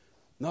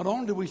 Not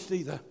only do we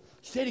see the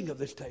sitting of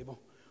this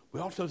table, we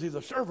also see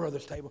the server of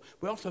this table.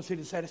 We also see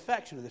the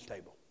satisfaction of this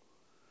table.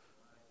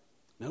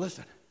 Now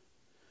listen,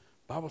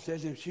 the Bible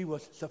says if she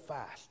was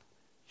sufficed,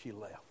 she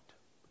left.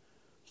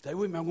 Stay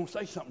with me. I'm going to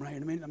say something right here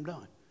in a minute. I'm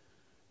done.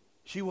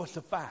 She was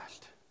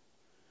sufficed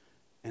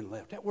and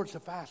left. That word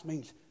suffice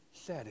means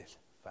satisfied.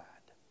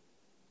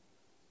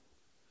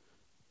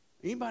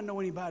 Anybody know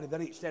anybody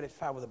that ain't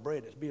satisfied with the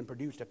bread that's being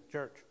produced at the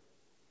church?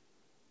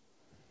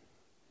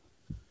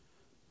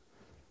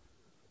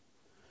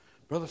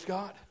 Brother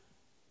Scott?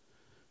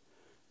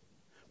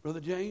 Brother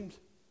James?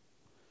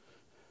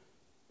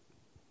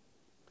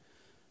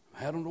 I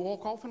had them to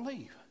walk off and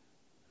leave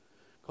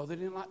because they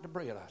didn't like the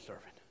bread I was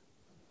serving.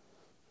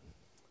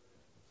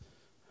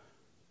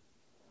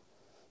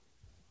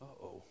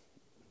 Uh-oh.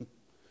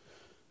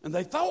 And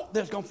they thought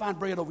they was going to find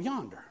bread over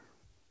yonder.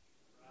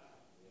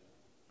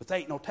 But there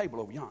ain't no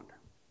table over yonder.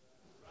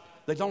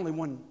 There's only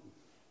one.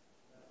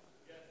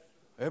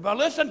 Everybody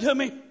listen to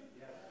me.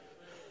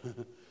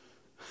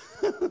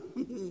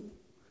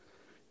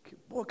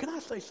 Boy, can I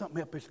say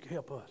something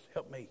help us,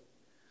 help me?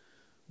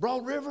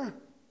 Broad River,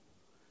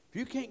 if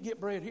you can't get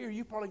bread here,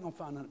 you probably going to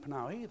find none at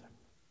Pinal either.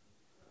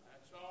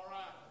 That's all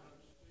right.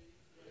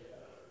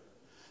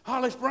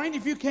 Holly Springs,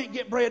 if you can't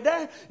get bread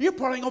there, you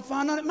probably ain't going to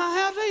find none at my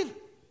house either.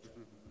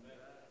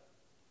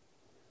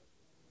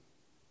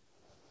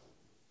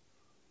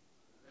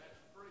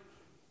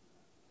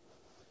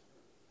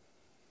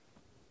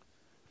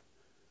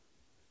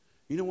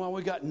 You know why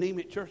we got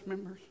anemic church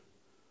members?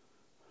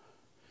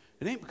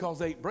 It ain't because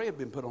they ate bread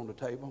been put on the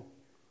table,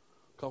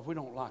 because we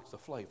don't like the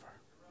flavor.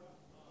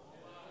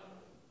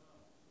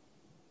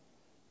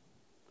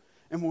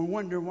 And we're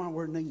wondering why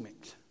we're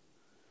anemics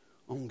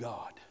on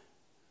God.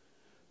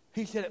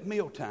 He said at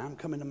mealtime,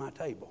 come into my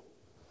table.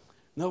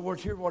 In other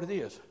words, here's what it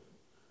is.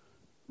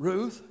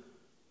 Ruth,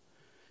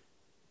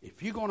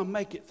 if you're going to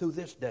make it through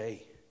this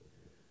day,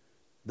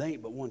 there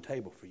ain't but one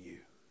table for you.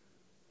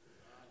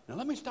 Now,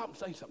 let me stop and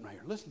say something right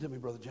here. Listen to me,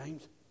 Brother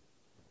James.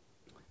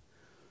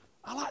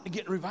 I like to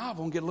get in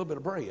revival and get a little bit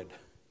of bread.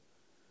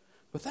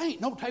 But there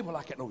ain't no table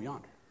like that over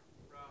yonder.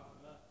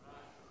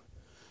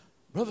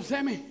 Brother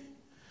Sammy,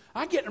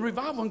 I get in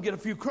revival and get a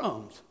few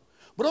crumbs.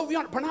 But over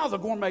yonder, Pinal's a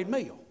gourmet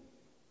meal.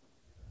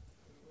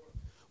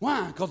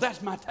 Why? Because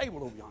that's my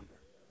table over yonder.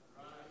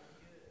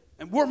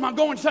 And where am I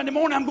going Sunday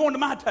morning? I'm going to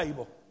my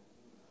table.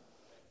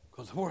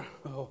 Because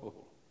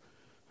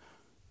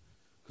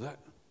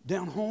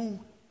down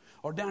home,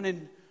 or down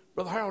in,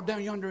 Brother Harold,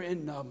 down yonder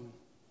in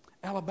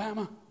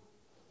Alabama,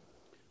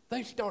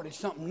 they started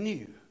something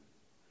new.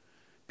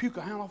 Puke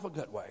a hound off a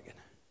gut wagon.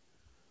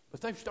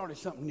 But they've started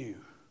something new.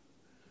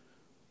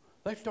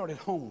 They've started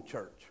home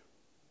church.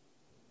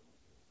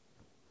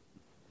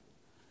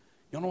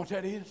 You know what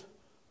that is?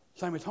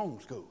 Same as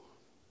homeschool.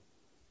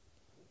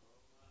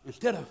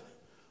 Instead of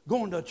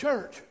going to a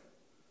church,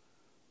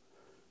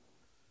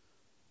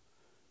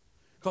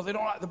 because they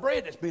don't like the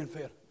bread that's being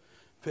fed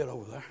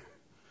over there.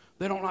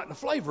 They don't like the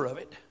flavor of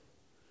it.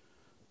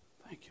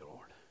 Thank you,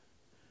 Lord.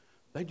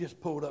 They just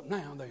pulled up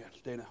now. They got to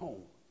stay at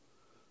home.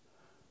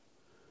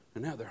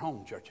 And now they're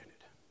home churching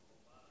it.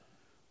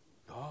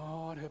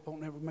 God help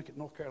on never make it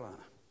North Carolina.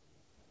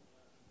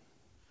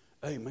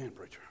 Amen,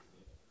 preacher.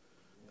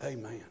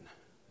 Amen.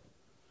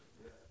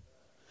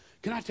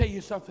 Can I tell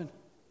you something?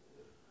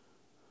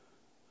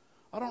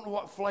 I don't know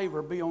what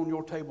flavor be on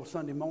your table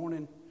Sunday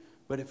morning,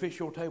 but if it's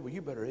your table,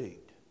 you better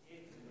eat.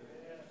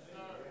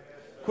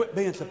 Quit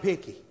being so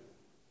picky.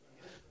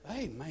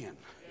 Amen.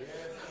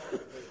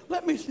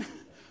 Let me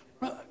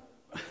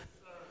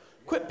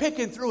quit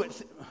picking through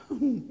it.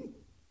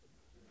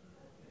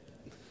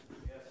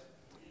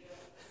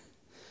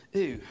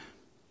 Ew.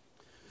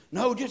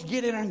 No, just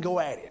get in there and go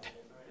at it.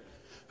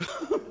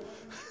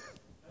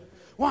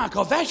 Why?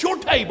 Because that's your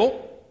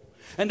table,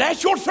 and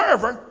that's your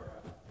server,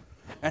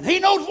 and he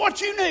knows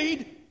what you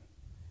need.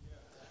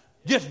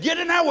 Just get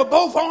in there with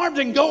both arms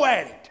and go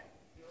at it.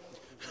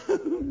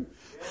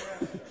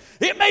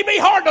 It may be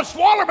hard to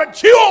swallow, but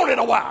chew on it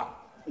a while.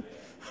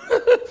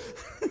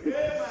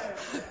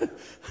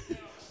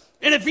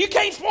 And if you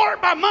can't swallow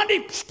it by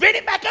Monday, spit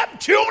it back up and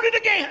chew on it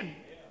again.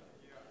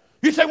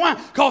 You say, why?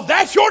 Because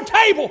that's your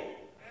table.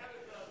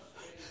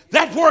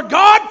 That's where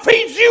God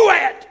feeds you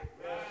at.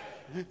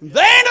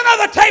 There ain't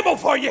another table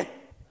for you.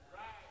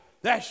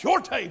 That's your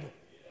table.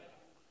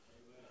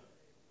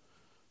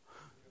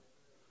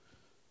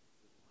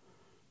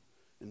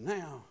 And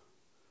now,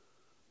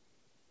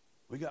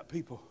 we got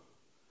people,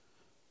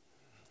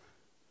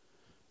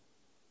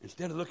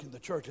 instead of looking at the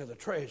church as a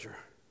treasure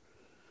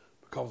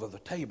because of the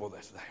table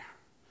that's there.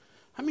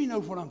 How many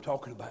knows what I'm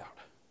talking about?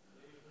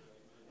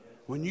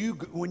 When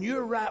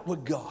you're right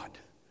with God,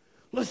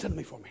 listen to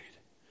me for a minute.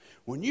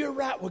 When you're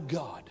right with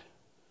God,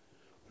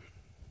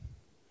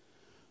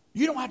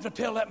 you don't have to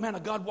tell that man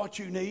of God what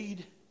you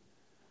need.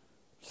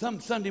 Some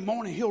Sunday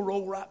morning, he'll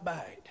roll right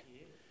by it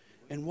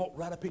and walk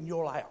right up in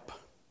your lap.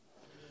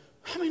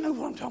 How many know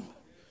what I'm talking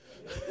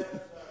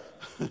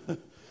about?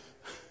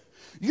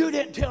 You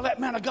didn't tell that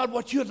man of God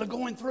what you was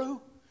going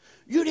through.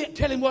 You didn't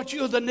tell him what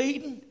you was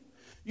needing.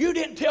 You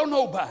didn't tell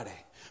nobody.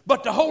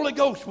 But the Holy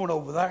Ghost went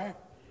over there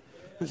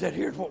and said,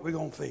 here's what we're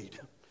going to feed.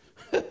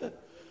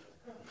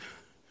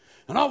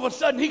 And all of a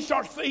sudden, he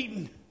starts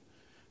feeding.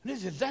 And this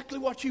is exactly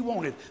what you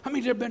wanted. How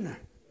many have been there?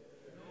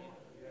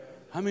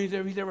 How many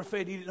of you ever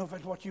fed you didn't know if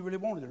that's what you really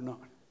wanted or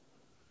not?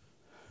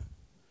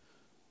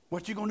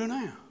 What you going to do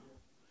now?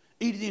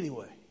 Eat it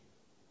anyway.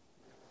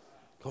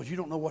 Because you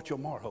don't know what your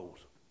mar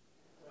holds.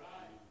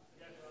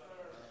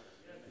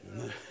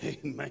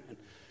 Amen.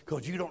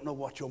 Because you don't know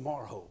what your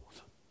mar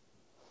holds.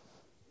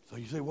 So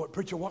you say, "What,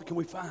 preacher, what can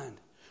we find?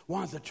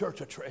 Why is the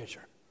church a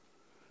treasure?"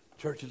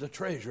 Church is a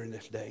treasure in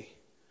this day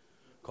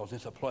because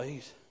it's a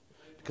place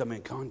to come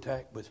in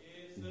contact with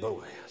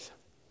Boaz.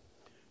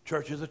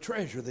 Church is a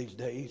treasure these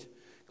days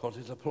because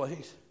it's a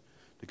place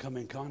to come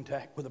in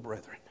contact with the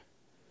brethren.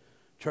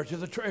 Church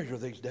is a treasure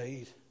these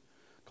days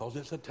because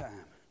it's a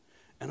time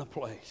and a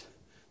place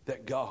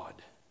that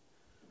God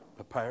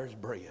prepares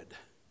bread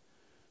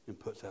and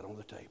puts that on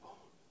the table.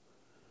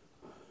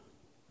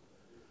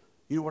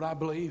 You know what I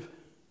believe?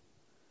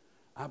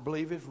 I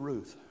believe if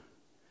Ruth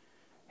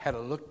had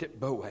looked at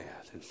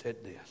Boaz and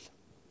said this,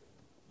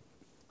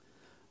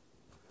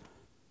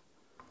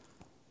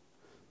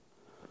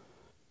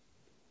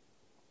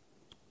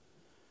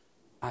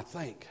 "I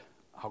think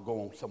I'll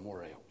go on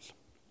somewhere else.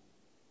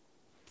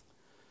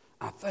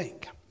 I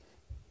think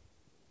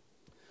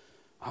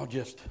I'll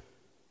just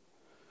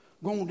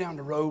go on down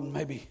the road and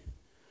maybe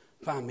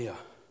find me a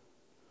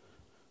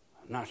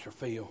nicer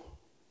field,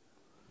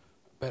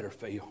 a better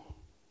field."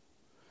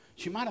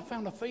 She might have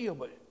found a field,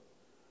 but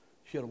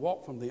she had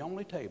walked from the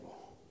only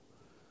table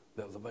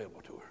that was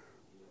available to her.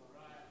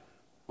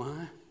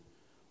 Why?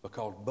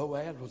 Because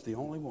Boaz was the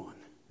only one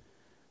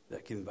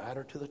that could invite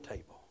her to the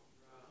table.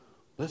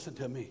 Listen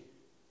to me.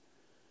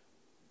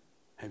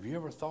 Have you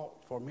ever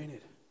thought for a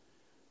minute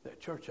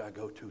that church I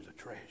go to is a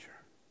treasure?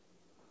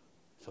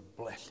 It's a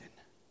blessing.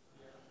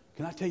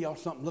 Can I tell y'all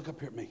something? Look up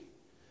here at me.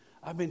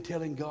 I've been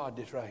telling God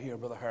this right here,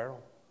 Brother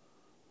Harold.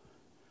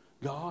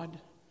 God,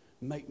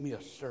 make me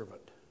a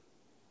servant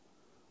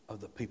of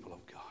the people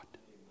of God.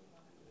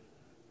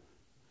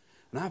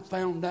 And I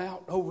found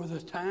out over the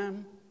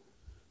time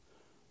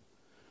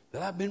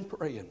that I've been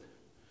praying,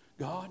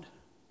 God,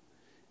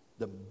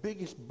 the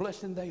biggest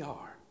blessing they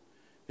are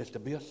is to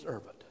be a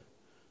servant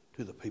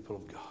to the people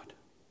of God.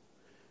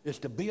 It's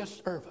to be a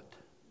servant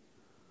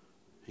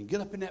and get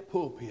up in that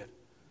pulpit.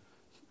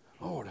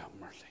 Lord have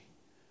mercy.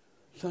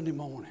 Sunday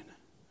morning,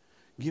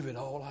 give it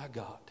all I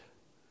got.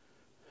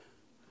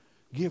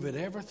 Give it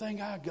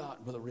everything I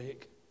got, Brother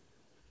Rick,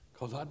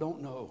 because I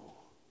don't know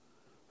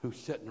who's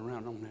sitting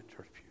around on that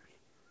church pew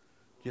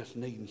just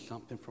needing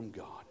something from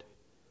God.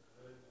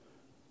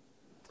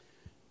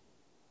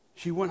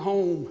 She went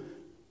home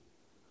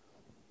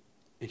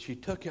and she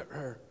took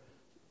her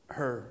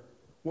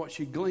what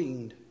she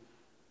gleaned.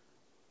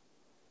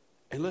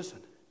 And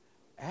listen,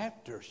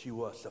 after she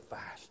was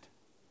sufficed,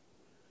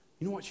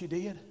 you know what she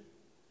did?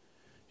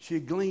 She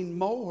gleaned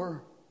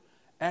more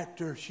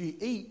after she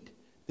eat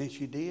than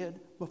she did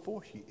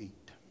before she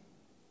eat.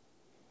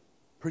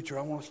 Preacher,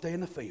 I want to stay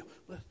in the field.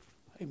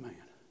 Amen.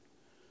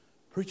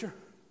 Preacher,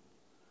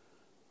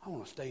 I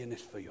want to stay in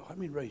this field. Let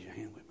me raise your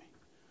hand with me.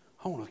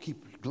 I want to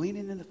keep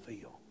gleaning in the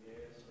field.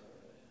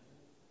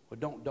 But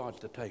don't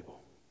dodge the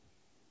table.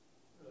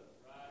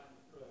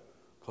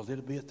 Because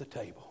it'll be at the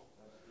table.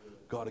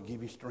 God will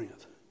give you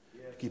strength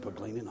to keep a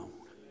gleaning on.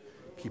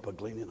 Keep a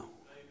gleaning on.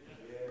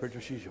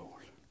 Preacher, she's yours.